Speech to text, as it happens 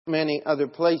Many other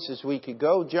places we could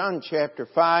go. John chapter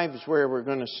 5 is where we're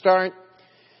going to start.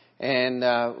 And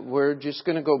we're just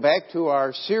going to go back to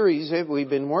our series that we've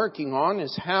been working on,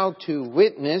 is how to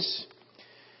witness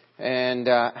and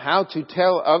how to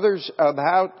tell others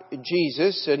about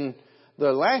Jesus. And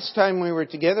the last time we were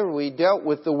together, we dealt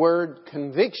with the word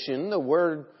conviction.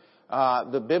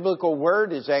 The biblical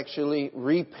word is actually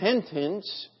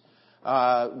repentance.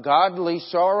 Godly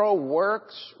sorrow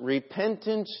works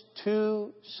repentance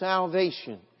to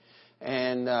salvation.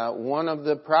 And one of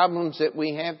the problems that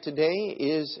we have today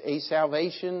is a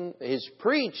salvation is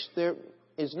preached that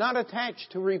is not attached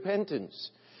to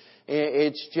repentance.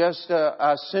 It's just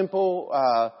a simple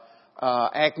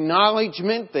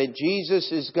acknowledgement that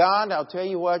Jesus is God. I'll tell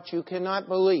you what, you cannot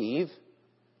believe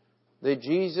that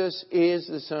Jesus is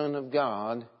the Son of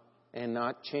God and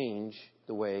not change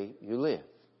the way you live.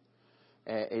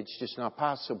 It's just not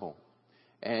possible.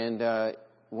 And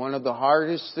one of the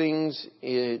hardest things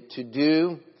to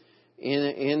do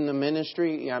in the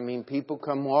ministry, I mean, people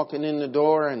come walking in the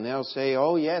door and they'll say,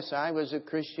 "Oh yes, I was a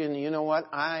Christian." You know what?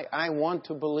 I want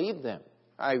to believe them.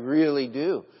 I really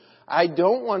do. I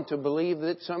don't want to believe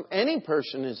that any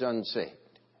person is unsaved.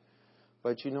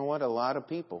 But you know what? A lot of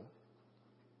people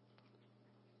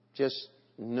just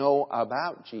know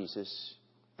about Jesus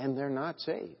and they're not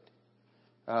saved.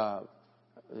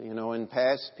 In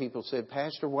past, people said,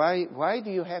 "Pastor, why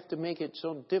do you have to make it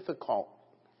so difficult?"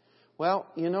 Well,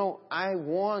 I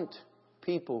want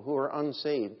people who are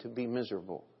unsaved to be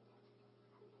miserable.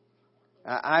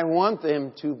 I want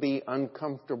them to be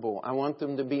uncomfortable. I want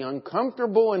them to be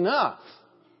uncomfortable enough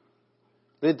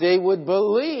that they would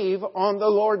believe on the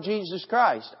Lord Jesus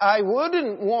Christ. I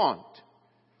wouldn't want,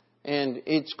 and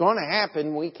it's going to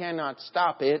happen, we cannot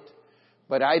stop it,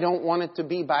 but I don't want it to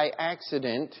be by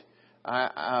accident.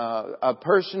 A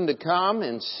person to come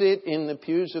and sit in the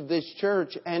pews of this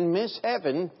church and miss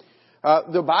heaven.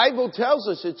 The Bible tells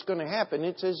us it's going to happen.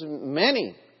 It says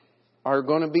many are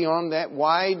going to be on that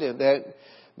wide,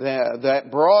 that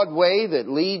broad way that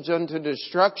leads unto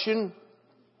destruction.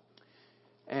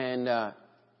 And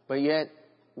but yet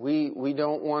we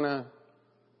don't want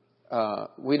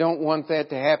that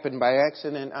to happen by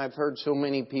accident. I've heard so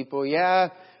many people,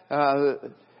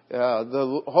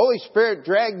 the Holy Spirit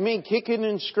dragged me kicking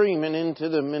and screaming into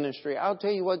the ministry. I'll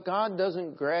tell you what, God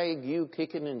doesn't drag you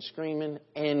kicking and screaming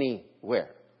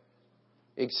anywhere.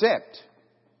 Except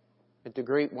at the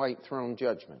great white throne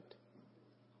judgment.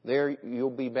 There you'll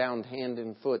be bound hand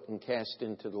and foot and cast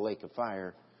into the lake of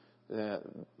fire.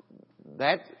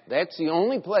 That's the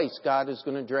only place God is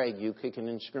going to drag you kicking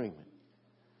and screaming.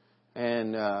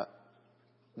 And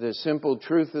the simple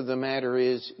truth of the matter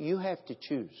is, you have to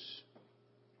choose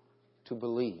to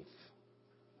believe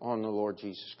on the Lord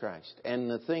Jesus Christ. And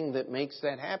the thing that makes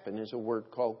that happen is a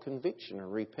word called conviction or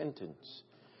repentance.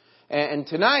 And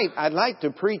tonight I'd like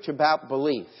to preach about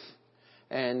belief.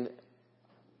 And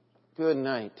good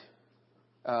night.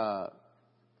 I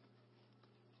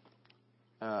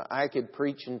could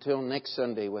preach until next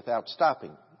Sunday without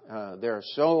stopping. There are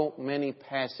so many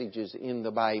passages in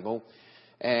the Bible,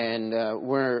 and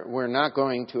we're not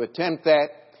going to attempt that.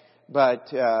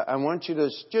 But I want you to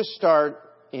just start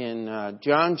in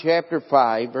John chapter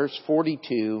 5, verse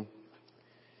 42.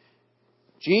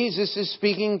 Jesus is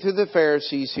speaking to the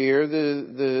Pharisees here,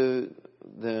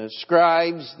 the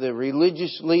scribes, the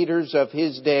religious leaders of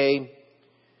his day.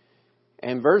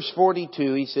 And verse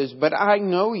 42, he says, "But I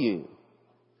know you,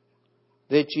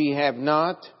 that ye have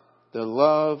not the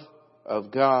love of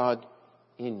God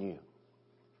in you."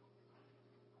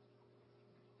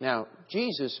 Now,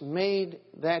 Jesus made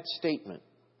that statement.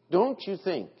 Don't you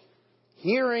think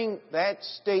hearing that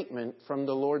statement from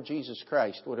the Lord Jesus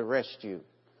Christ would arrest you,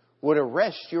 would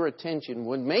arrest your attention,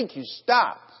 would make you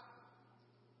stop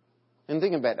and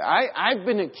think about it? I've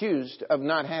been accused of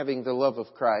not having the love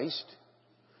of Christ.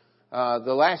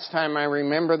 The last time I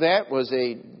remember that was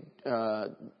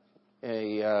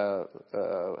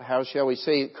how shall we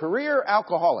say, career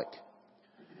alcoholic.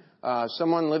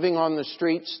 Someone living on the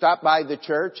street stopped by the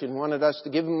church and wanted us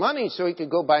to give him money so he could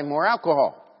go buy more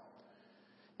alcohol.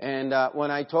 And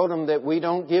when I told him that we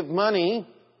don't give money,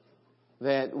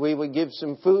 that we would give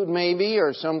some food maybe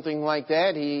or something like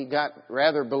that, he got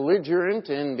rather belligerent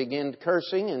and began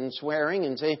cursing and swearing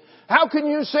and saying, "How can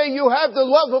you say you have the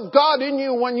love of God in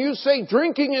you when you say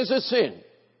drinking is a sin?"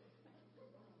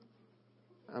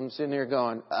 I'm sitting there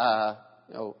going,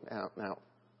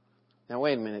 Now,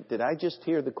 wait a minute. Did I just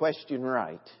hear the question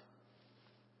right?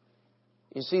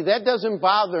 You see, that doesn't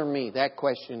bother me, that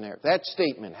question there. That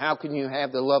statement, how can you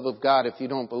have the love of God if you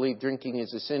don't believe drinking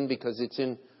is a sin? Because it's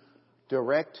in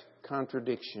direct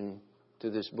contradiction to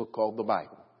this book called the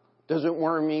Bible. Doesn't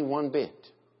worry me one bit.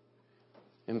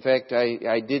 In fact,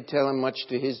 I did tell him, much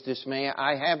to his dismay,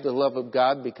 I have the love of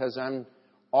God because I'm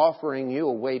offering you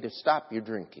a way to stop your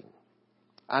drinking.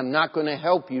 I'm not going to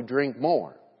help you drink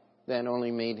more. That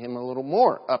only made him a little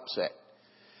more upset.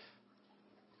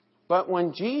 But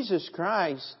when Jesus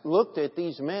Christ looked at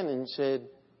these men and said,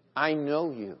 I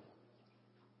know you.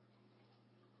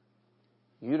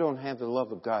 You don't have the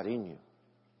love of God in you.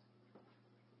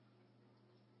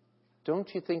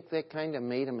 Don't you think that kind of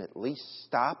made him at least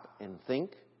stop and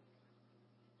think?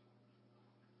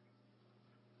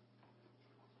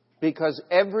 Because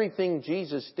everything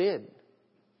Jesus did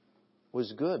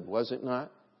was good, was it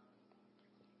not?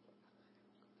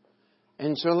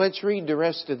 And so let's read the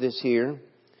rest of this here.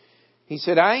 He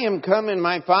said, I am come in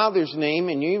my Father's name,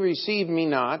 and ye receive me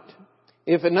not.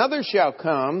 If another shall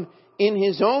come in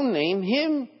his own name,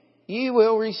 him ye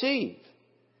will receive.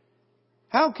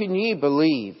 How can ye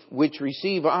believe, which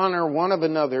receive honor one of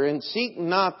another, and seek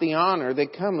not the honor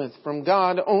that cometh from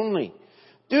God only?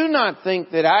 Do not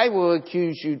think that I will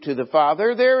accuse you to the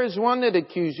Father. There is one that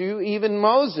accuses you, even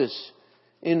Moses,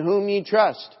 in whom ye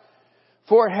trust.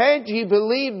 For had ye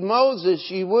believed Moses,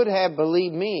 ye would have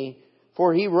believed me,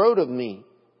 for he wrote of me.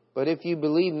 But if ye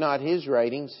believe not his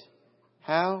writings,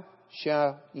 how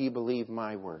shall ye believe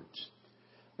my words?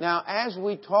 Now, as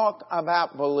we talk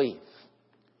about belief,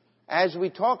 as we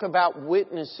talk about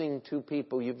witnessing to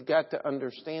people, you've got to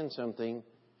understand something.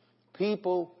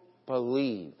 People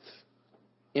believe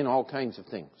in all kinds of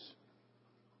things.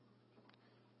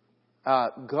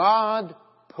 God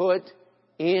put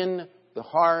in the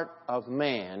heart of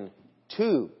man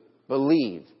to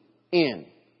believe in,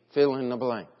 fill in the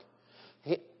blank.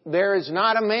 There is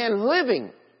not a man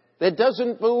living that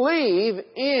doesn't believe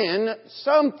in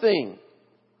something.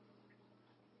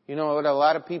 You know what a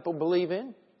lot of people believe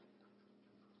in?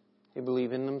 They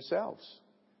believe in themselves.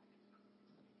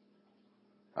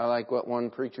 I like what one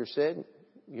preacher said.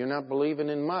 You're not believing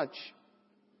in much.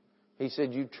 He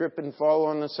said, you trip and fall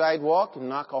on the sidewalk and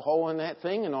knock a hole in that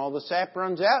thing and all the sap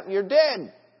runs out and you're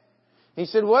dead. He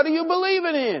said, what are you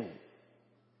believing in?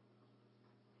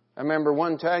 I remember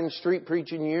one time street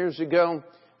preaching years ago,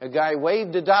 a guy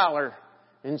waved $1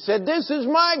 and said, this is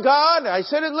my God. I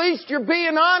said, at least you're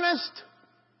being honest.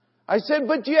 I said,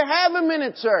 but do you have a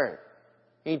minute, sir?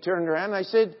 He turned around and I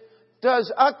said,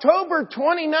 does October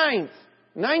 29th,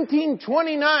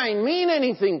 1929 mean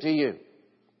anything to you?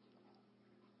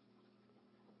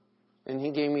 And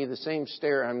he gave me the same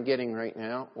stare I'm getting right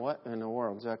now. What in the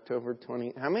world is October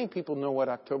 20? How many people know what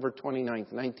October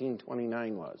 29th,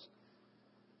 1929 was?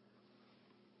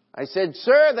 I said,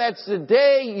 sir, that's the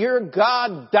day your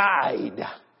God died.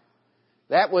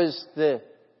 That was the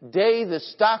day the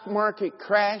stock market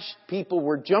crashed. People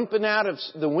were jumping out of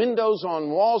the windows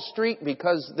on Wall Street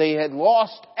because they had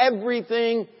lost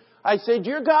everything. I said,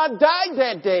 your God died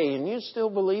that day and you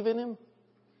still believe in Him?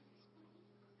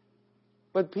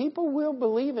 But people will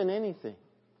believe in anything.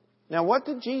 Now, what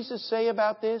did Jesus say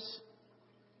about this?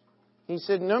 He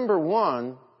said, number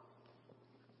one,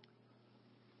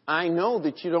 I know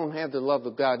that you don't have the love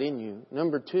of God in you.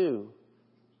 Number two,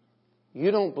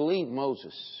 you don't believe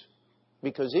Moses.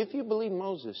 Because if you believe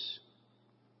Moses,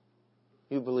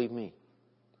 you believe me.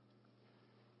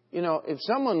 You know, if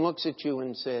someone looks at you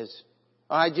and says,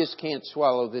 I just can't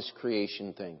swallow this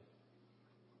creation thing.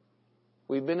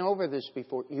 We've been over this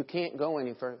before. You can't go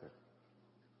any further.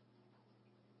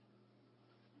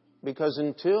 Because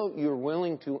until you're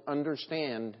willing to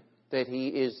understand that He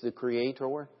is the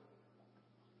Creator,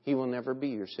 He will never be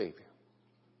your Savior.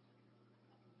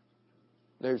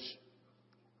 There's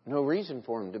no reason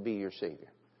for Him to be your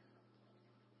Savior.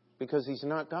 Because He's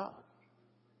not God.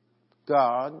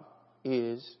 God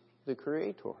is the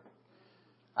Creator.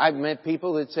 I've met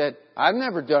people that said, I've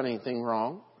never done anything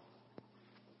wrong.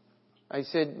 I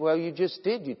said, well, you just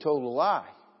did. You told a lie.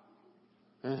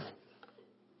 Well,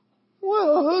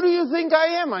 who do you think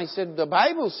I am? I said, the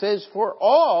Bible says, for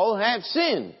all have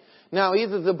sinned. Now,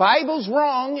 either the Bible's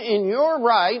wrong and you're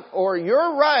right, or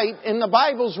you're right and the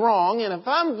Bible's wrong. And if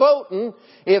I'm voting,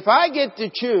 if I get to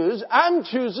choose, I'm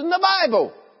choosing the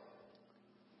Bible.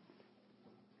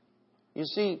 You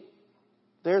see,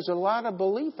 there's a lot of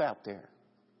belief out there.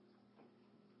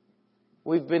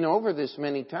 We've been over this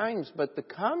many times, but the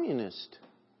communist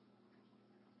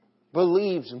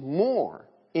believes more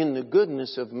in the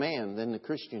goodness of man than the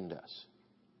Christian does.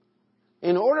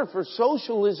 In order for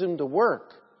socialism to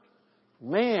work,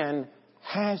 man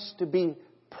has to be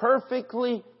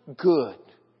perfectly good.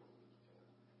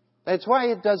 That's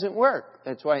why it doesn't work.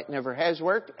 That's why it never has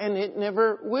worked and it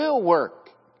never will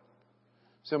work.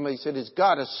 Somebody said, is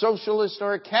God a socialist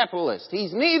or a capitalist?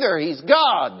 He's neither. He's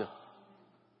God.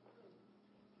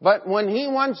 But when He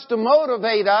wants to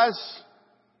motivate us,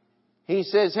 He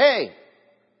says, hey,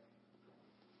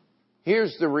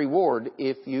 here's the reward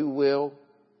if you will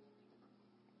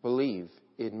believe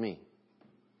in me.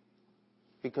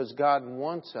 Because God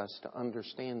wants us to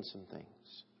understand some things.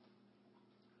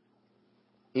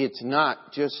 It's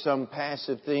not just some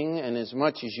passive thing, and as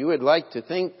much as you would like to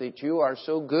think that you are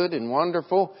so good and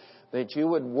wonderful that you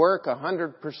would work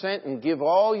 100% and give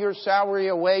all your salary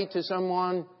away to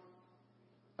someone,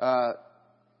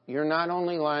 you're not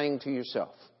only lying to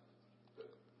yourself.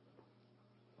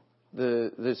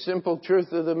 The simple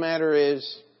truth of the matter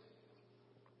is,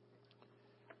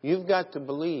 you've got to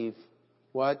believe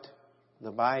what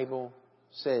the Bible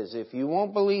says. If you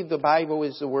won't believe the Bible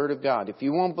is the Word of God, if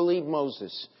you won't believe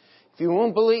Moses, if you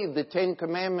won't believe the Ten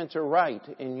Commandments are right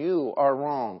and you are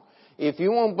wrong, if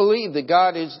you won't believe that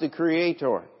God is the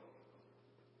Creator.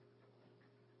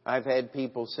 I've had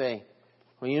people say,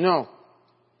 well, you know,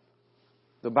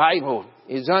 the Bible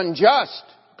is unjust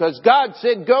because God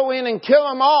said go in and kill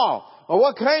them all. Well,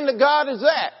 what kind of God is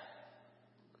that?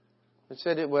 I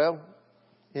said,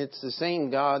 it's the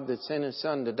same God that sent His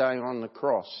Son to die on the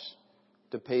cross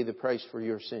to pay the price for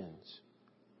your sins.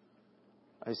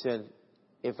 I said,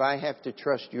 if I have to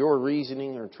trust your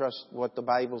reasoning or trust what the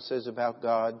Bible says about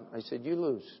God, I said, you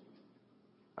lose.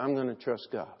 I'm going to trust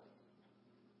God.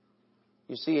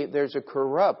 You see, there's a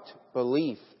corrupt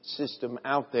belief system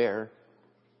out there.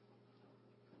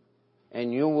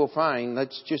 And you will find,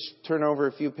 let's just turn over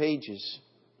a few pages,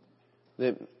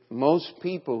 that most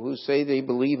people who say they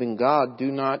believe in God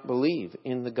do not believe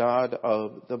in the God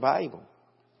of the Bible.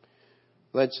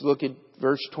 Let's look at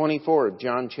verse 24 of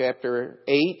John chapter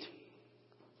 8.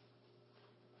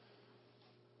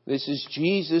 This is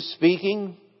Jesus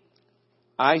speaking.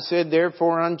 I said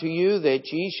therefore unto you that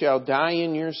ye shall die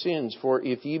in your sins. For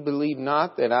if ye believe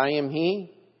not that I am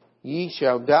He, ye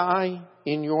shall die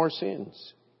in your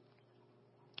sins.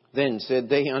 Then said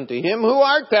they unto Him, Who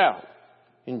art thou?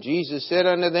 And Jesus said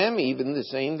unto them, Even the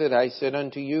same that I said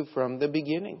unto you from the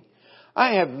beginning.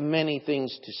 I have many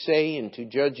things to say and to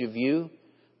judge of you,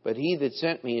 but He that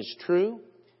sent me is true,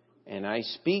 and I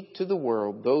speak to the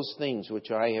world those things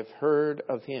which I have heard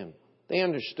of Him. They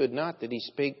understood not that He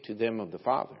spake to them of the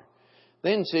Father.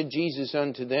 Then said Jesus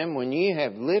unto them, When ye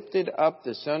have lifted up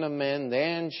the Son of Man,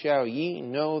 then shall ye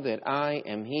know that I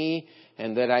am He,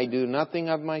 and that I do nothing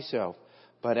of myself.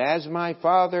 But as my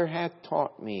Father hath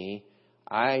taught me,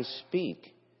 I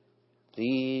speak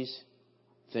these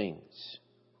things.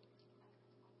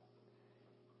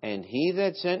 And He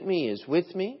that sent me is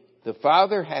with me. The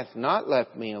Father hath not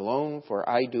left me alone, for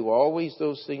I do always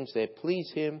those things that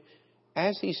please Him.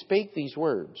 As He spake these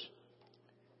words,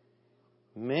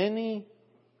 many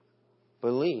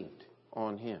believed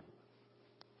on Him.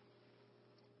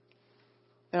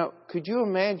 Now, could you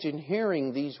imagine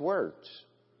hearing these words?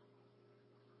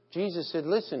 Jesus said,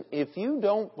 listen, if you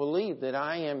don't believe that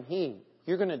I am He,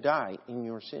 you're going to die in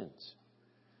your sins.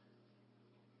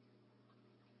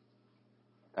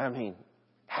 I mean,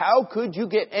 how could you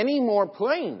get any more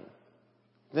plain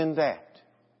than that?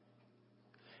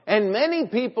 And many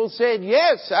people said,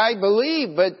 yes, I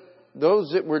believe, but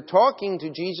those that were talking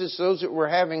to Jesus, those that were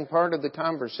having part of the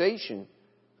conversation,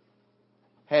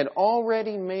 had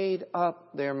already made up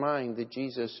their mind that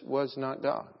Jesus was not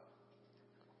God.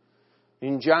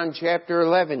 In John chapter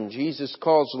 11, Jesus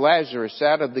calls Lazarus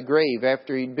out of the grave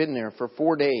after he'd been there for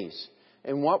 4 days.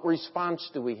 And what response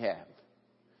do we have?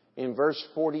 In verse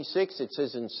 46, it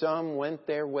says, And some went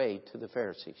their way to the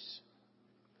Pharisees.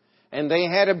 And they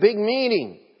had a big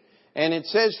meeting. And it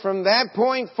says from that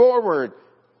point forward,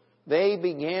 they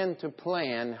began to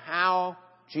plan how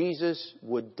Jesus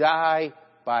would die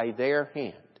by their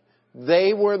hand.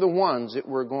 They were the ones that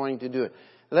were going to do it.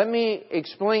 Let me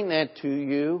explain that to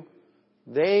you.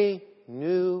 They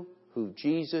knew who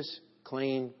Jesus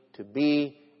claimed to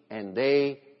be, and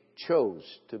they chose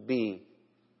to be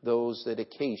those that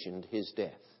occasioned His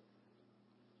death.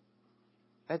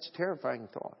 That's a terrifying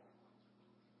thought.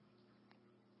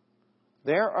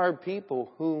 There are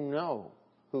people who know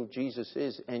who Jesus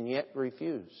is and yet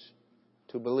refuse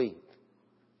to believe.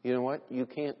 You know what? You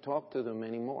can't talk to them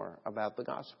anymore about the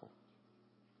gospel.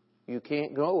 You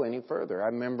can't go any further. I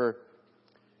remember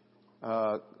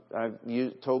I've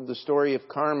told the story of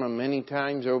karma many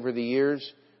times over the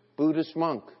years. Buddhist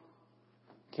monk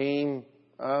came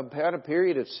about a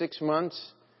period of 6 months.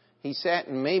 He sat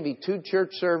in maybe 2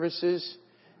 church services,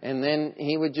 and then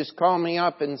he would just call me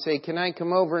up and say, Can I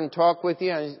come over and talk with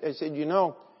you?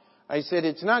 I said,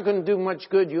 it's not going to do much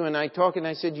good, you and I talking.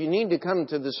 I said, you need to come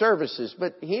to the services.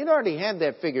 But he had already had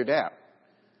that figured out.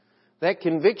 That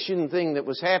conviction thing that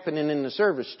was happening in the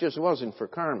service just wasn't for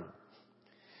karma.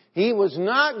 He was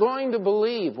not going to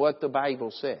believe what the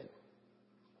Bible said.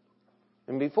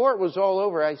 And before it was all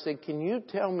over, I said, can you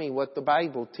tell me what the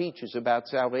Bible teaches about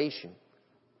salvation?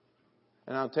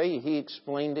 And I'll tell you, he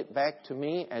explained it back to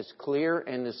me as clear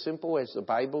and as simple as the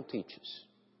Bible teaches.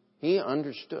 He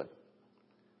understood.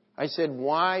 I said,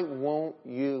 why won't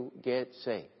you get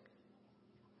saved?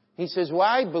 He says, well,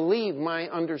 I believe my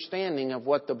understanding of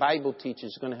what the Bible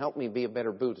teaches is going to help me be a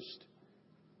better Buddhist.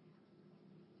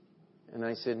 And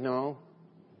I said, no.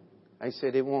 I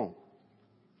said, it won't.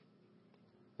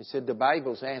 I said, the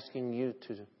Bible's asking you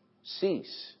to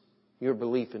cease your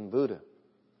belief in Buddha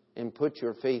and put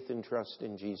your faith and trust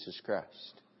in Jesus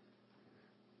Christ.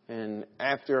 And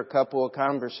after a couple of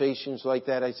conversations like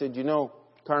that, I said, you know,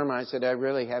 Karma, I said, I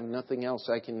really have nothing else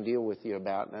I can deal with you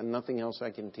about, and nothing else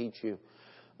I can teach you.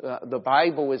 The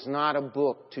Bible is not a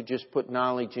book to just put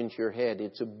knowledge into your head.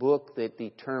 It's a book that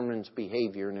determines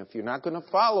behavior. And if you're not going to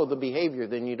follow the behavior,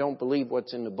 then you don't believe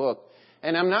what's in the book.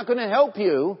 And I'm not going to help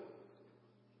you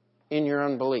in your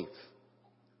unbelief.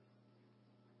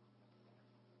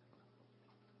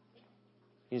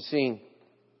 You see,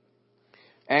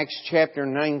 Acts chapter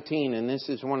 19, and this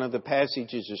is one of the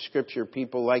passages of Scripture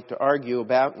people like to argue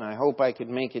about, and I hope I could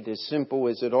make it as simple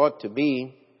as it ought to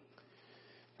be.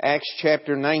 Acts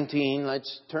chapter 19,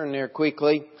 let's turn there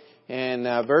quickly. And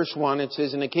verse 1, it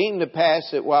says, And it came to pass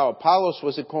that while Apollos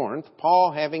was at Corinth,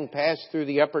 Paul, having passed through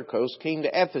the upper coast, came to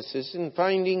Ephesus, and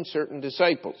finding certain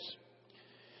disciples.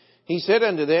 He said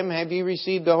unto them, Have ye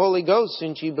received the Holy Ghost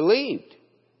since ye believed?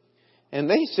 And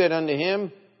they said unto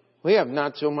him, We have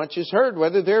not so much as heard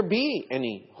whether there be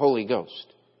any Holy Ghost.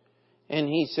 And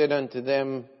he said unto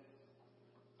them,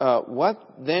 What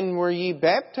then were ye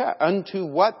baptized? Unto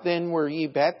what then were ye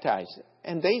baptized?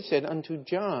 And they said, Unto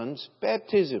John's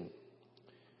baptism.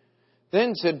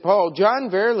 Then said Paul, John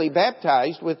verily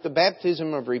baptized with the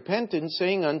baptism of repentance,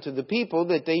 saying unto the people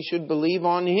that they should believe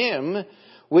on him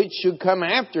which should come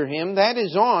after him, that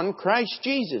is on Christ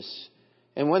Jesus.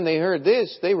 And when they heard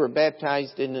this, they were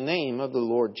baptized in the name of the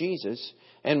Lord Jesus.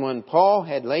 And when Paul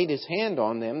had laid his hand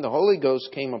on them, the Holy Ghost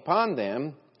came upon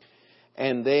them,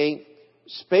 and they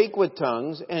spake with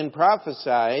tongues and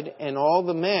prophesied, and all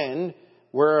the men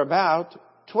were about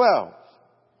 12.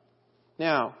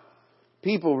 Now,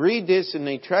 people read this and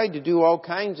they tried to do all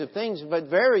kinds of things, but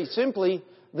very simply,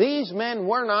 these men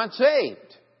were not saved.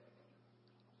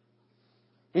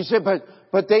 You said,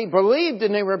 but they believed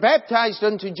and they were baptized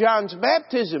unto John's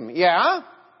baptism. Yeah?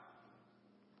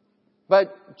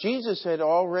 But Jesus had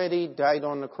already died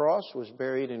on the cross, was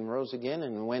buried and rose again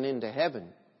and went into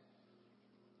heaven.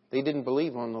 They didn't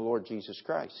believe on the Lord Jesus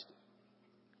Christ.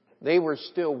 They were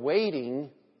still waiting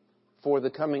for the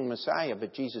coming Messiah,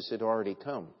 but Jesus had already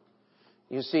come.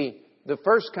 You see, the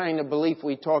first kind of belief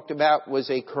we talked about was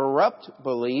a corrupt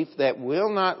belief that will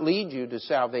not lead you to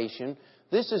salvation.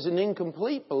 This is an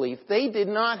incomplete belief. They did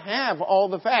not have all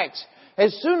the facts.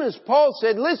 As soon as Paul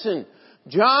said, listen,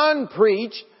 John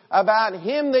preached about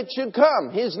him that should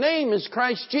come. His name is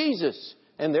Christ Jesus.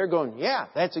 And they're going, yeah,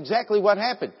 that's exactly what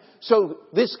happened. So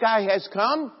this guy has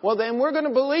come? Well, then we're going to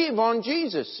believe on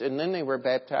Jesus. And then they were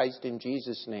baptized in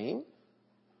Jesus' name.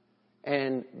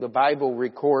 And the Bible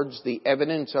records the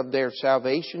evidence of their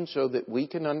salvation so that we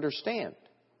can understand.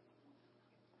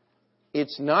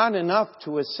 It's not enough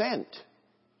to assent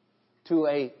to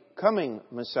a coming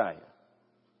Messiah.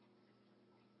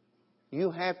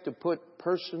 You have to put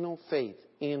personal faith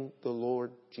in the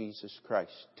Lord Jesus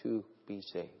Christ to be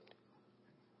saved.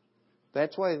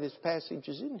 That's why this passage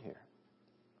is in here.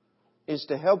 Is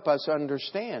to help us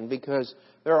understand, because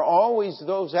there are always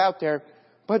those out there,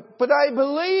 but I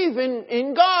believe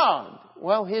in God.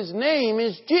 Well, His name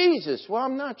is Jesus. Well,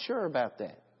 I'm not sure about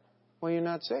that. Well, you're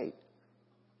not saved.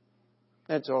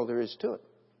 That's all there is to it.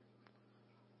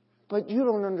 But you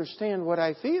don't understand what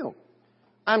I feel.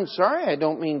 I'm sorry, I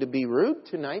don't mean to be rude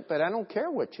tonight, but I don't care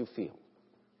what you feel.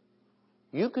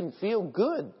 You can feel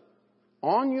good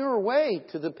on your way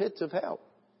to the pits of hell.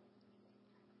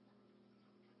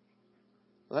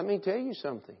 Let me tell you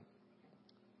something.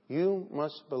 You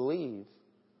must believe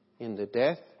in the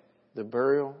death, the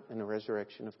burial, and the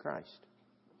resurrection of Christ.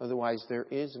 Otherwise, there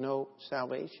is no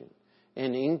salvation.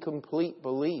 An incomplete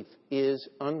belief is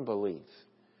unbelief.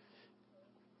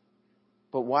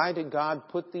 But why did God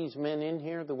put these men in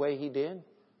here the way He did?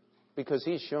 Because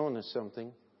He's shown us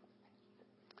something.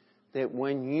 That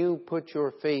when you put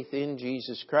your faith in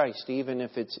Jesus Christ, even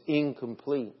if it's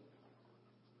incomplete,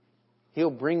 He'll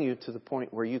bring you to the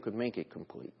point where you could make it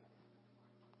complete.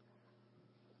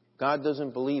 God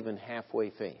doesn't believe in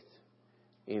halfway faith.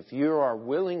 If you are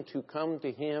willing to come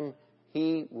to Him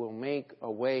He will make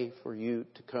a way for you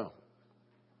to come.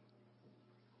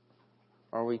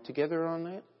 Are we together on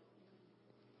that?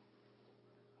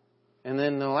 And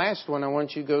then the last one, I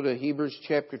want you to go to Hebrews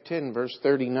chapter 10, verse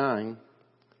 39.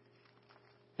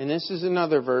 And this is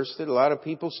another verse that a lot of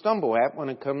people stumble at when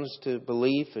it comes to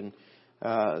belief. And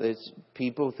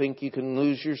people think you can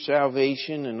lose your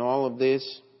salvation and all of this.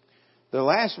 The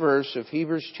last verse of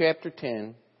Hebrews chapter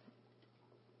 10,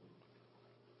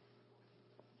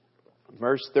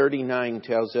 verse 39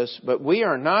 tells us, "But we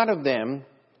are not of them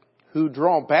who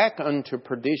draw back unto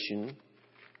perdition,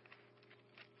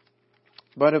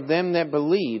 but of them that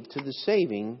believe to the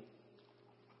saving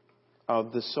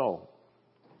of the soul."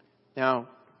 Now,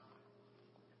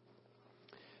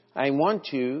 I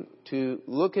want you to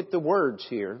look at the words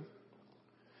here.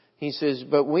 He says,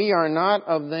 "But we are not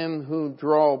of them who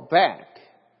draw back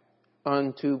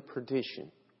unto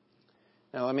perdition."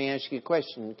 Now, let me ask you a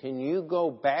question. Can you go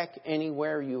back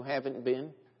anywhere you haven't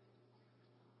been?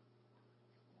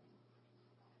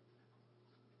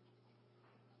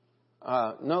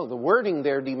 No, the wording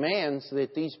there demands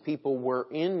that these people were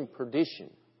in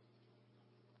perdition.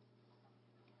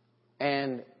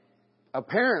 And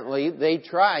apparently they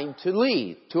tried to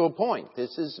leave to a point.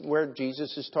 This is where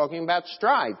Jesus is talking about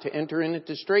strive, to enter in at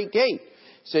the straight gate.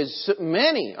 He says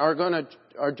many are going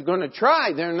to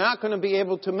try. They're not going to be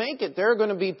able to make it. There are going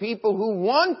to be people who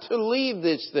want to leave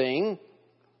this thing,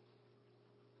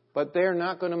 but they're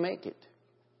not going to make it.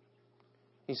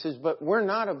 He says, but we're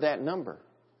not of that number.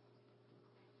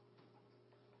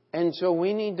 And so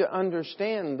we need to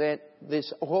understand that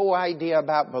this whole idea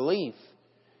about belief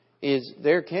is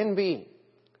there can be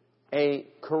a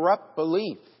corrupt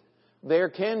belief. There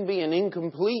can be an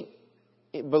incomplete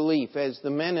belief, as the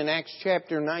men in Acts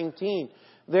chapter 19.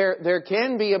 There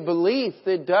can be a belief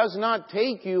that does not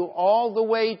take you all the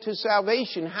way to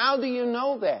salvation. How do you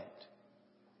know that?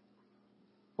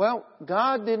 Well,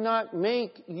 God did not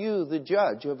make you the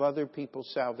judge of other people's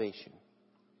salvation.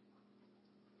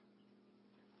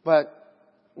 But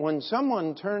when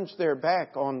someone turns their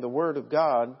back on the Word of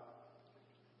God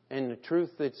and the truth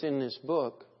that's in this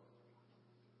book,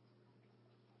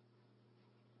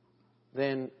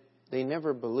 then they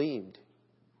never believed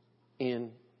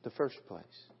in the first place.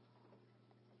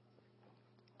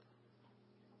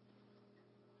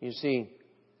 You see,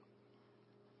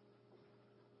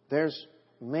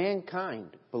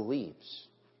 mankind believes.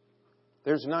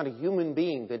 There's not a human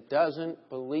being that doesn't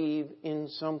believe in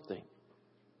something.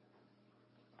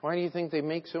 Why do you think they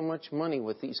make so much money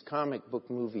with these comic book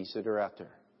movies that are out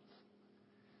there?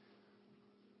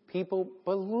 People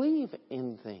believe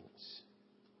in things.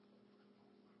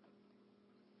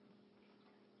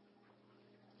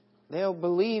 They'll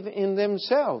believe in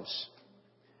themselves.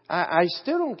 I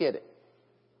still don't get it.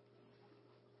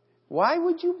 Why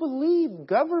would you believe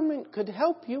government could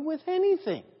help you with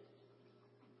anything?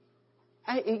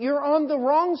 You're on the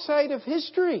wrong side of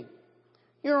history.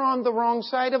 You're on the wrong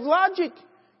side of logic.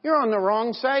 You're on the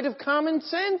wrong side of common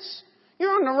sense.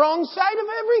 You're on the wrong side of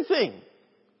everything.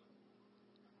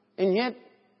 And yet,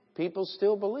 people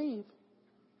still believe.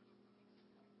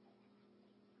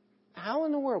 How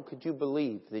in the world could you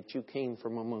believe that you came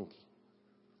from a monkey?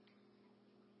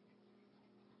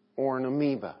 Or an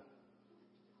amoeba?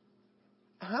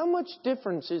 How much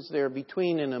difference is there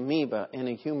between an amoeba and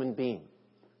a human being?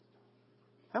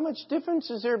 How much difference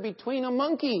is there between a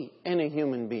monkey and a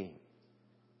human being?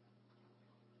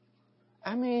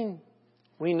 I mean,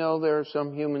 we know there are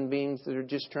some human beings that are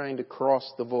just trying to cross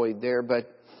the void there, but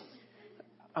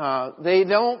they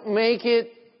don't make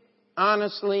it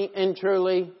honestly and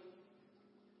truly.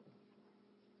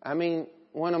 I mean,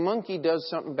 when a monkey does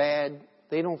something bad,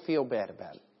 they don't feel bad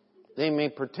about it. They may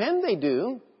pretend they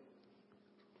do.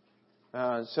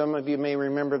 Some of you may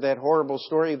remember that horrible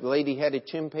story. The lady had a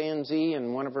chimpanzee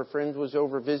and one of her friends was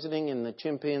over visiting and the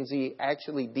chimpanzee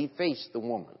actually defaced the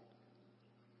woman.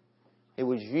 It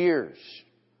was years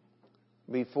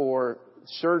before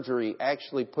surgery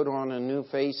actually put on a new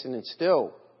face, and it's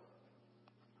still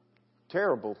a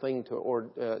terrible thing to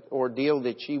ordeal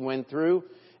that she went through,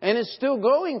 and is still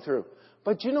going through.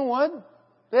 But you know what?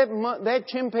 That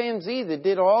chimpanzee that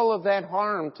did all of that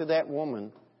harm to that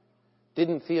woman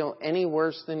didn't feel any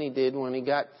worse than he did when he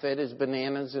got fed his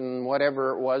bananas and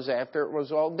whatever it was after it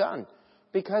was all done.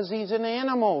 Because he's an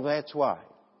animal, that's why.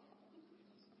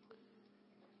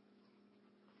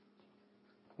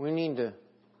 We need to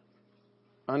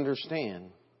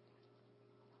understand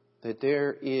that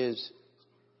there is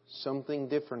something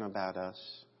different about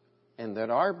us and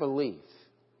that our belief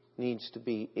needs to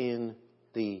be in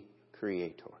the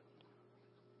Creator.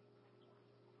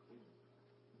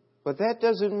 But that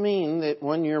doesn't mean that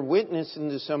when you're witnessing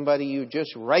to somebody, you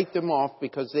just write them off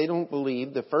because they don't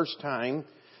believe the first time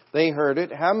they heard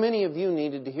it. How many of you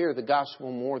needed to hear the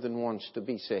gospel more than once to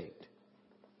be saved?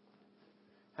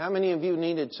 How many of you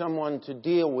needed someone to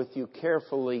deal with you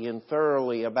carefully and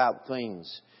thoroughly about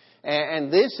things?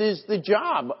 And this is the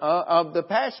job of the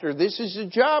pastor. This is the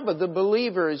job of the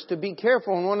believer, is to be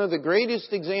careful. And one of the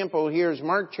greatest examples here is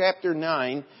Mark chapter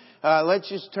 9. Let's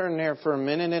just turn there for a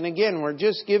minute. And again, we're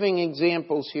just giving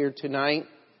examples here tonight.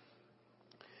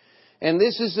 And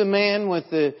this is the man with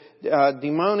the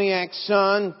demoniac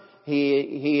son.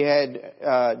 He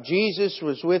had, Jesus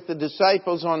was with the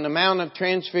disciples on the Mount of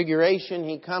Transfiguration.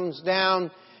 He comes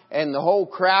down and the whole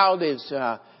crowd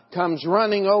comes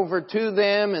running over to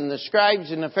them, and the scribes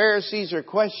and the Pharisees are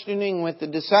questioning with the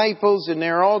disciples, and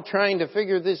they're all trying to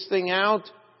figure this thing out.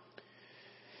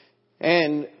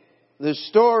 And the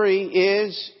story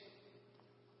is,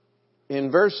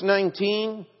 in verse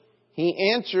 19,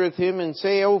 He answereth him and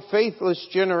say, O faithless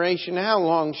generation, how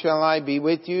long shall I be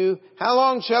with you? How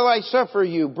long shall I suffer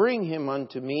you? Bring him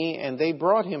unto me. And they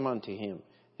brought him unto him.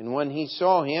 And when he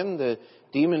saw him, the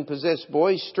demon-possessed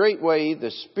boy, straightway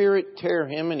the spirit tear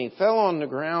him, and he fell on the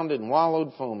ground and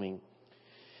wallowed foaming.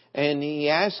 And he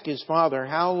asked his father,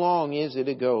 How long is it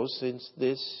ago since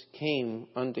this came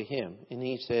unto him? And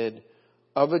he said,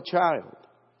 Of a child.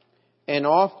 And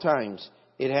oft times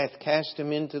it hath cast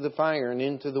him into the fire and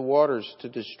into the waters to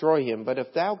destroy him. But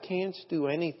if thou canst do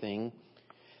anything,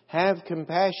 have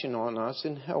compassion on us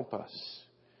and help us.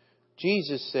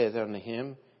 Jesus said unto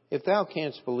him, If thou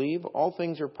canst believe, all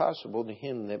things are possible to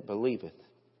him that believeth.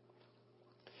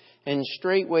 And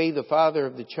straightway the father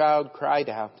of the child cried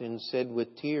out and said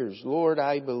with tears, Lord,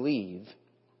 I believe.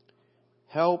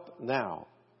 Help thou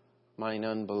mine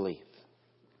unbelief.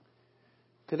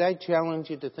 Could I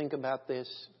challenge you to think about this?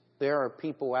 There are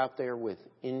people out there with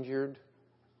injured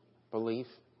belief.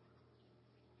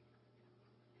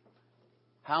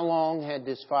 How long had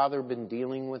this father been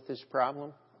dealing with this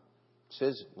problem? It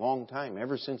says long time,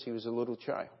 ever since he was a little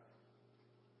child.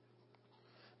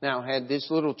 Now, had this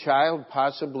little child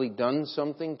possibly done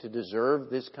something to deserve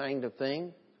this kind of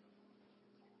thing?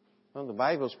 Well, the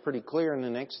Bible's pretty clear in the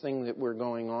next thing that we're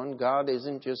going on. God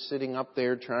isn't just sitting up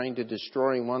there trying to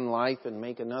destroy one life and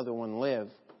make another one live.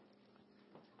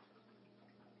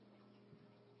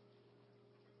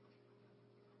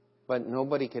 But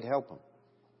nobody could help him.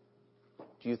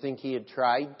 Do you think he had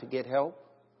tried to get help?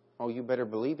 Oh, you better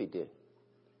believe he did.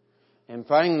 And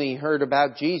finally he heard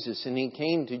about Jesus, and he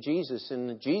came to Jesus,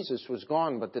 and Jesus was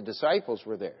gone, but the disciples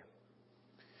were there.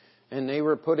 And they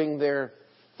were putting their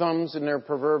thumbs in their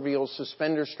proverbial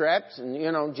suspender straps.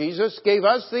 And, Jesus gave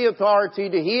us the authority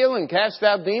to heal and cast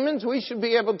out demons. We should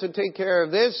be able to take care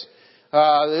of this.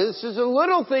 This is a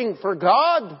little thing for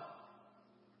God.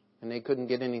 And they couldn't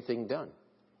get anything done.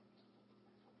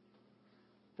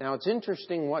 Now, it's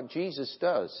interesting what Jesus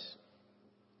does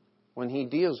when he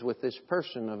deals with this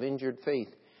person of injured faith.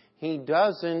 He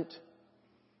doesn't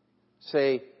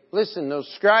say, listen,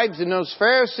 those scribes and those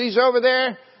Pharisees over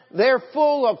there, they're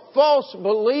full of false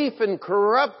belief and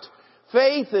corrupt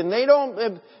faith, and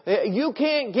you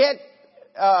can't get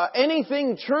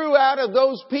anything true out of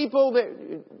those people.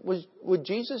 Would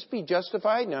Jesus be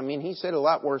justified? I mean, he said a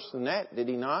lot worse than that, did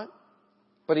he not?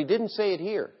 But he didn't say it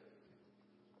here.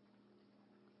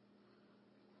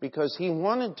 Because he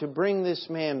wanted to bring this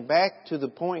man back to the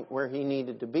point where he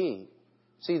needed to be.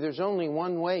 See, there's only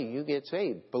one way you get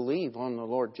saved. Believe on the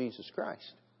Lord Jesus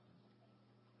Christ.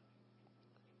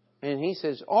 And he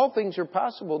says, all things are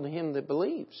possible to him that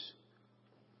believes.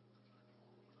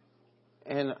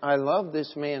 And I love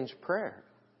this man's prayer.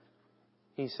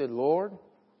 He said, Lord,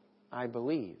 I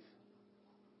believe.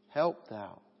 Help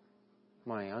thou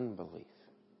my unbelief.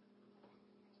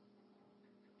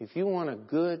 If you want a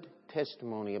good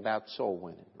testimony about soul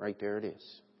winning, right there it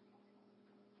is.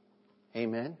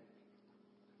 Amen.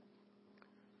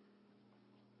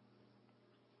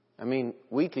 I mean,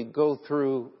 we could go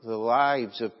through the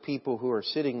lives of people who are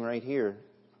sitting right here.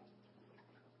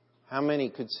 How many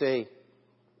could say,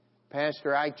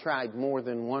 Pastor, I tried more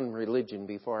than one religion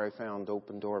before I found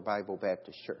Open Door Bible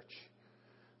Baptist Church.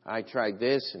 I tried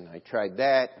this and I tried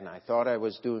that, and I thought I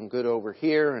was doing good over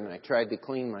here, and I tried to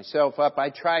clean myself up. I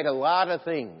tried a lot of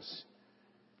things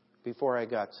before I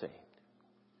got saved.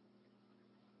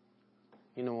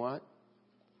 You know what?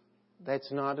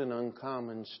 That's not an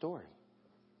uncommon story.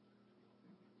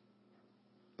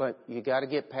 But you got to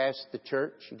get past the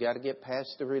church. You got to get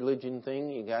past the religion thing.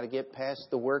 You got to get past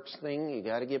the works thing. You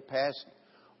got to get past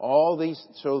all these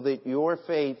so that your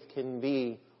faith can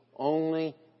be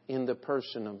only in the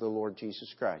person of the Lord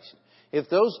Jesus Christ. If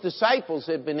those disciples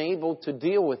had been able to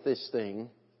deal with this thing,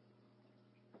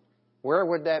 where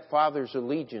would that Father's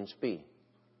allegiance be?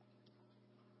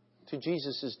 To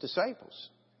Jesus' disciples.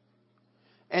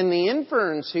 And the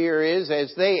inference here is,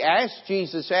 as they asked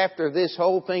Jesus after this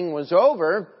whole thing was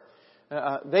over,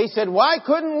 they said, why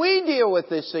couldn't we deal with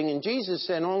this thing? And Jesus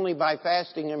said, only by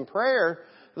fasting and prayer.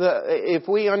 If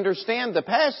we understand the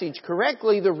passage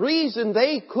correctly, the reason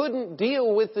they couldn't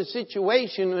deal with the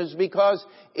situation was because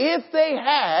if they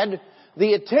had,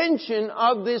 the attention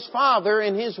of this Father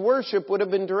and His worship would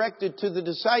have been directed to the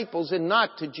disciples and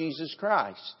not to Jesus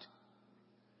Christ.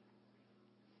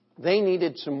 They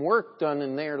needed some work done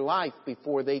in their life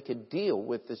before they could deal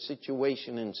with the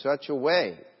situation in such a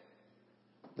way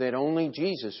that only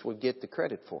Jesus would get the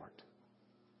credit for it.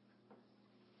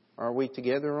 Are we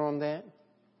together on that?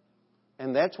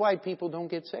 And that's why people don't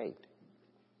get saved.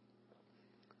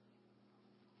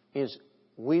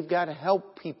 We've got to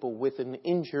help people with an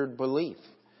injured belief.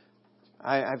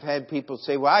 I've had people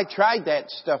say, well, I tried that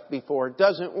stuff before. It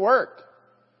doesn't work.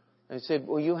 I said,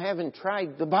 well, you haven't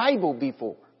tried the Bible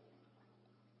before.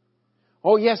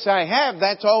 Oh, yes, I have.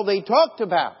 That's all they talked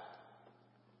about.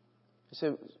 I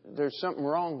said, there's something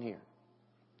wrong here.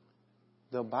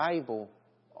 The Bible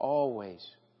always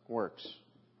works.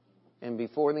 And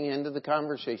before the end of the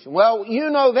conversation, well,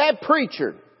 you know that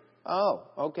preacher. Oh,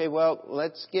 okay, well,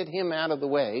 let's get him out of the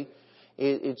way.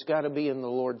 It's got to be in the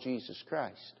Lord Jesus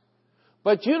Christ.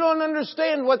 But you don't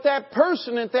understand what that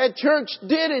person at that church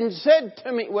did and said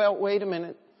to me. Well, wait a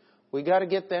minute. We got to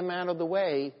get them out of the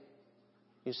way.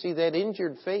 You see, that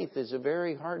injured faith is a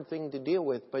very hard thing to deal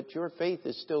with, but your faith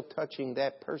is still touching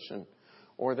that person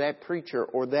or that preacher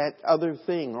or that other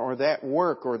thing or that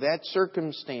work or that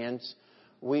circumstance.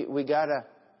 We got to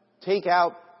take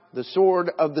out the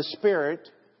sword of the Spirit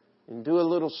and do a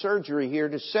little surgery here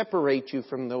to separate you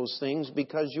from those things,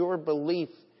 because your belief,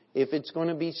 if it's going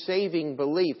to be saving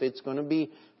belief, it's going to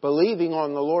be believing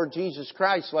on the Lord Jesus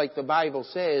Christ like the Bible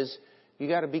says, you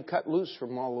got to be cut loose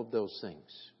from all of those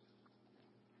things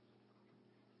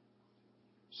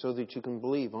so that you can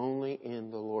believe only in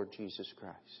the Lord Jesus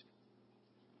Christ.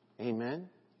 Amen?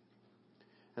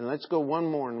 And let's go one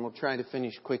more and we'll try to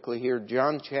finish quickly here.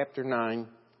 John chapter 9.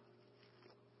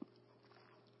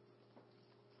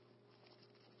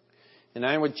 And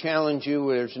I would challenge you,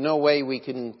 there's no way we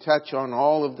can touch on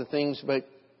all of the things, but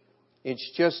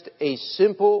it's just a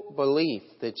simple belief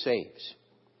that saves.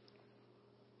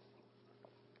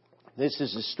 This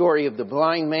is the story of the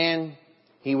blind man.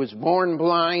 He was born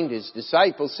blind. His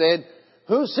disciples said,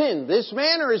 who sinned, this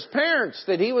man or his parents,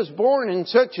 that he was born in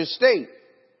such a state?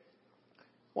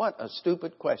 What a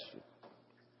stupid question.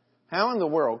 How in the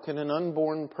world can an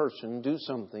unborn person do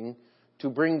something to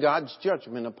bring God's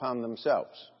judgment upon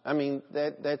themselves? I mean,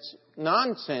 that's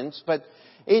nonsense, but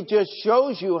it just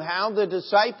shows you how the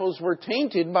disciples were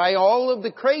tainted by all of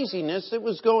the craziness that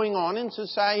was going on in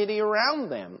society around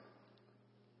them.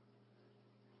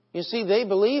 You see, they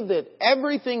believed that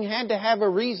everything had to have a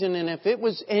reason, and if it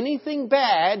was anything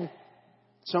bad,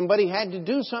 somebody had to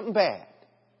do something bad.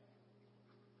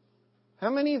 How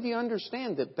many of you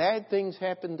understand that bad things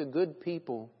happen to good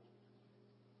people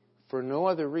for no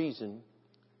other reason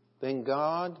than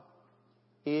God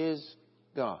is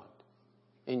God,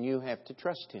 and you have to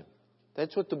trust Him?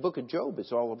 That's what the book of Job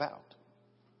is all about.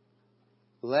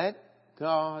 Let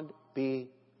God be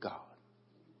God.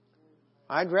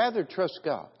 I'd rather trust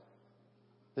God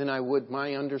than I would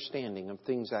my understanding of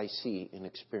things I see and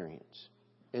experience.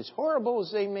 As horrible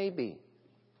as they may be,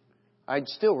 I'd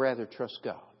still rather trust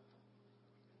God.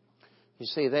 You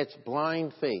say, that's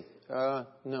blind faith.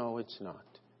 No, it's not.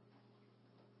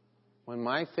 When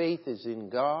my faith is in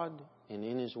God and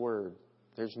in His Word,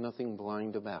 there's nothing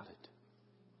blind about it.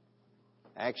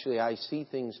 Actually, I see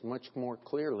things much more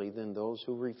clearly than those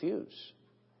who refuse.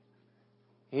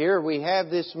 Here we have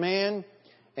this man,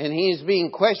 and he is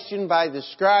being questioned by the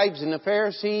scribes and the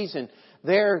Pharisees, and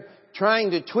they're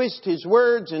trying to twist his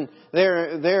words, and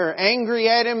they're angry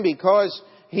at him because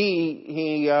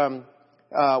he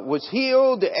was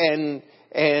healed,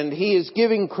 and he is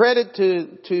giving credit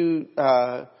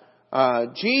to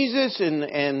Jesus,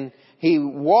 and he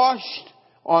washed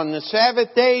on the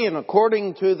Sabbath day, and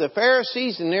according to the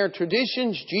Pharisees and their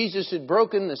traditions, Jesus had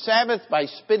broken the Sabbath by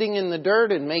spitting in the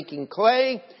dirt and making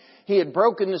clay. He had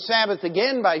broken the Sabbath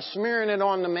again by smearing it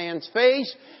on the man's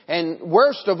face. And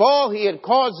worst of all, he had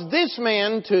caused this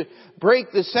man to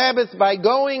break the Sabbath by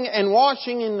going and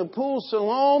washing in the pool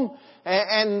Siloam.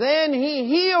 And then he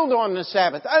healed on the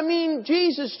Sabbath. I mean,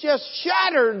 Jesus just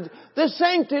shattered the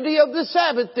sanctity of the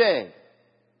Sabbath day.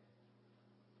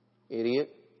 Idiot.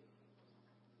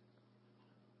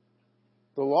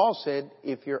 The law said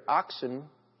if your oxen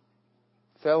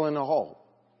fell in a hole,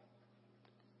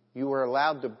 you were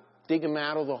allowed to dig them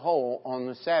out of the hole on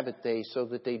the Sabbath day so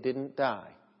that they didn't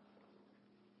die.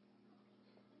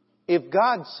 If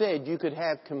God said you could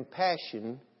have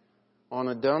compassion on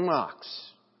a dumb ox,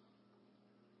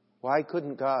 why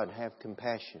couldn't God have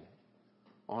compassion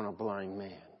on a blind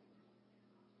man?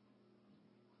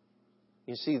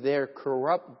 You see, their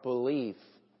corrupt belief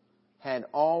had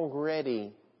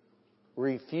already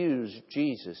refused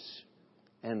Jesus,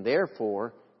 and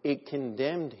therefore it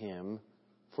condemned him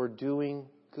for doing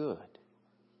good.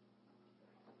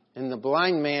 And the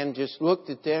blind man just looked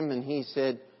at them and he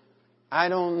said, I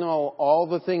don't know all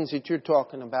the things that you're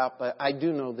talking about, but I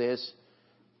do know this.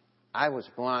 I was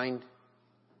blind,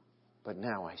 but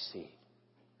now I see.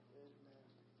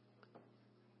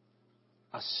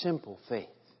 A simple faith.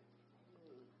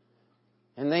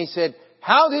 And they said,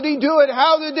 how did he do it?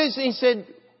 How did this? He said,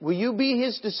 will you be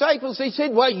his disciples? They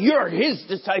said, well, you're his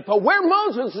disciple. We're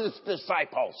Moses'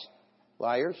 disciples.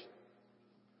 Liars.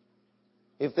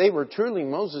 If they were truly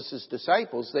Moses'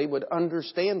 disciples, they would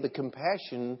understand the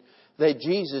compassion that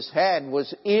Jesus had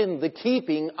was in the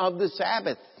keeping of the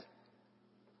Sabbath.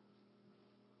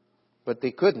 But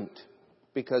they couldn't,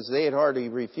 because they had already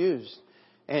refused.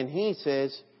 And he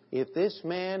says, if this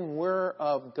man were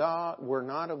of God, were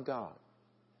not of God.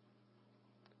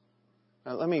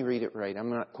 Now, let me read it right.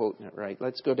 I'm not quoting it right.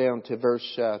 Let's go down to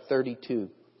verse 32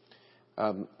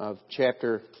 of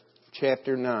chapter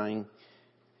 9.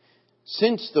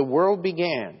 Since the world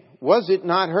began, was it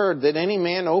not heard that any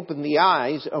man opened the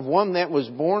eyes of one that was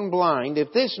born blind?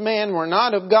 If this man were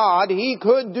not of God, he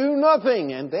could do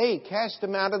nothing. And they cast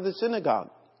him out of the synagogue.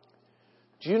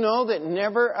 Do you know that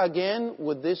never again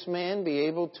would this man be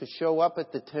able to show up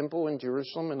at the temple in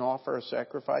Jerusalem and offer a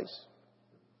sacrifice?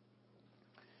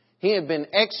 He had been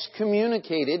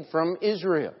excommunicated from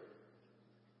Israel.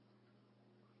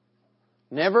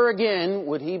 Never again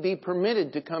would he be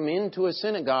permitted to come into a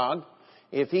synagogue.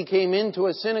 If he came into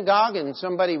a synagogue and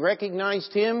somebody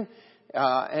recognized him,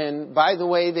 and by the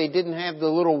way, they didn't have the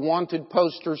little wanted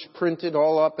posters printed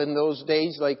all up in those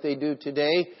days like they do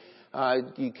today.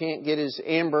 You can't get his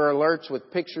Amber Alerts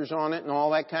with pictures on it and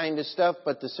all that kind of stuff.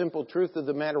 But the simple truth of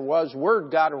the matter was,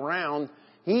 word got around,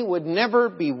 he would never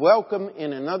be welcome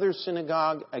in another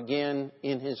synagogue again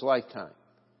in his lifetime.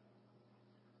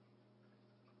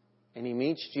 And he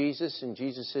meets Jesus, and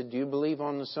Jesus said, do you believe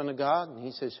on the Son of God? And he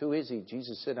says, who is he?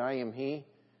 Jesus said, I am he.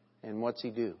 And what's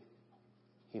he do?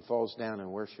 He falls down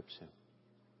and worships him.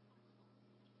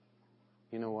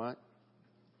 You know what?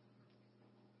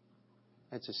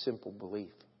 That's a simple belief.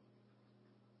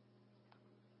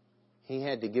 He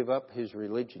had to give up his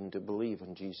religion to believe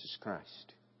in Jesus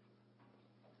Christ.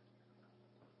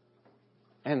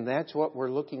 And that's what we're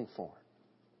looking for.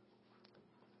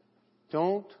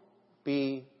 Don't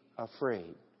be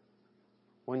afraid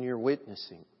when you're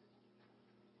witnessing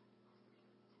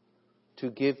to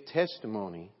give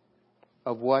testimony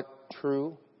of what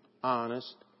true,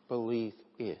 honest belief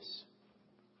is.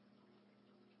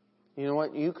 You know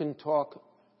what? You can talk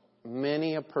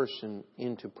many a person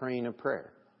into praying a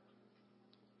prayer.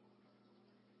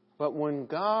 But when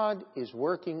God is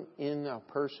working in a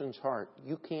person's heart,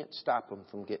 you can't stop them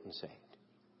from getting saved.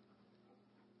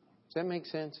 Does that make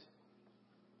sense?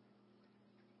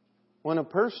 When a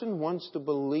person wants to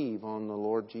believe on the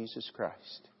Lord Jesus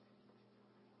Christ,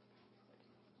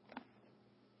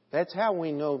 that's how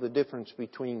we know the difference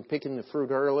between picking the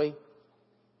fruit early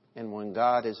and when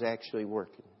God is actually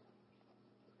working.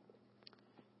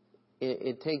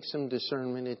 It takes some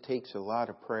discernment. It takes a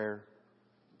lot of prayer.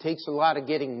 It takes a lot of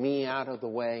getting me out of the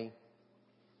way.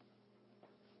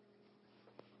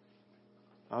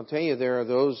 I'll tell you, there are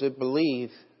those that believe,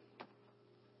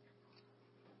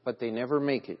 but they never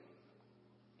make it.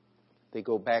 They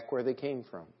go back where they came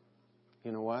from.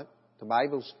 You know what? The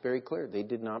Bible's very clear. They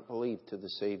did not believe to the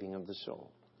saving of the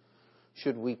soul.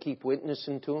 Should we keep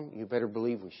witnessing to them? You better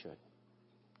believe we should.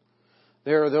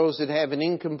 There are those that have an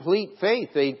incomplete faith.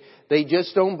 They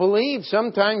just don't believe.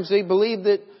 Sometimes they believe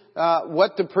that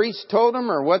what the priest told them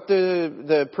or what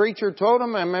the preacher told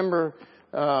them. I remember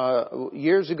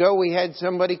years ago we had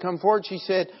somebody come forward. She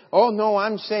said, oh no,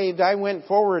 I'm saved. I went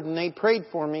forward and they prayed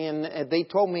for me and they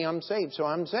told me I'm saved, so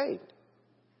I'm saved.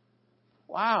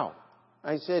 Wow.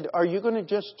 I said, are you going to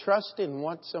just trust in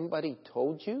what somebody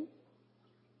told you?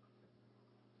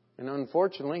 And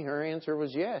unfortunately, her answer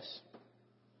was yes.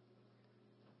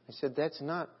 I said, that's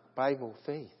not Bible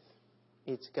faith.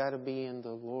 It's got to be in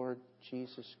the Lord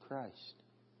Jesus Christ.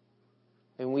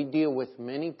 And we deal with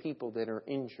many people that are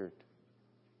injured.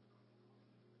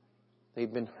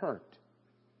 They've been hurt.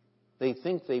 They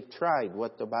think they've tried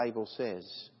what the Bible says,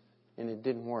 and it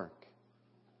didn't work.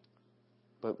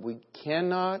 But we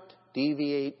cannot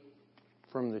deviate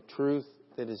from the truth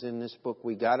that is in this book.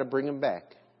 We got to bring them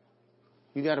back.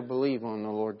 You got to believe on the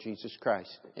Lord Jesus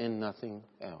Christ and nothing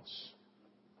else.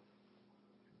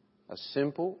 A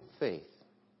simple faith.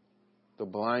 The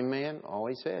blind man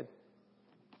always said,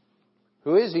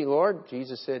 "Who is he, Lord?"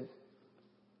 Jesus said,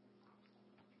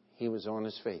 "He was on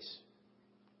his face."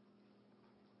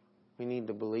 We need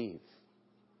to believe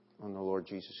on the Lord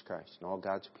Jesus Christ. And all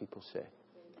God's people say.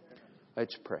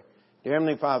 Let's pray. Dear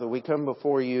Heavenly Father, we come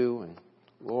before you, and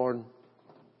Lord,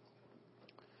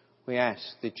 we ask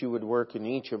that you would work in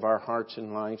each of our hearts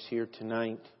and lives here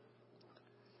tonight.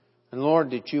 And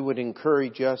Lord, that you would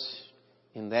encourage us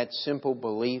in that simple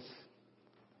belief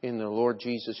in the Lord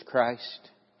Jesus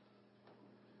Christ.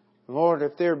 Lord,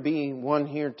 if there be one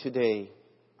here today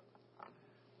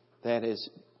that is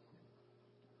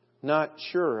not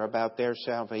sure about their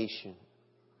salvation,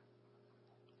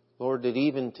 Lord, that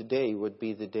even today would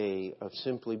be the day of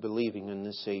simply believing in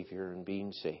the Savior and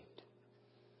being saved.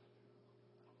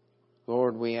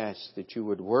 Lord, we ask that you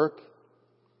would work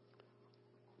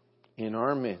in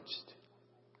our midst,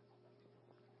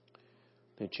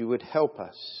 that you would help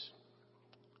us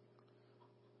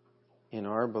in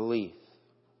our belief,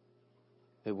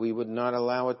 that we would not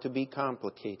allow it to be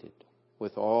complicated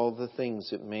with all the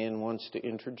things that man wants to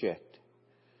interject,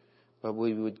 but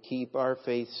we would keep our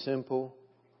faith simple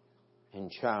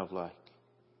and childlike.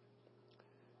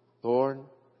 Lord,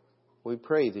 we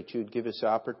pray that you'd give us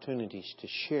opportunities to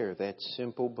share that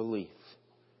simple belief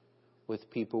with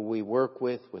people we work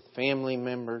with family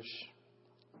members.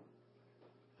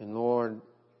 And Lord,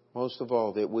 most of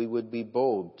all, that we would be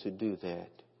bold to do that.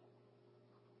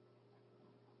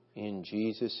 In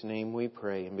Jesus' name we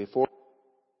pray. And before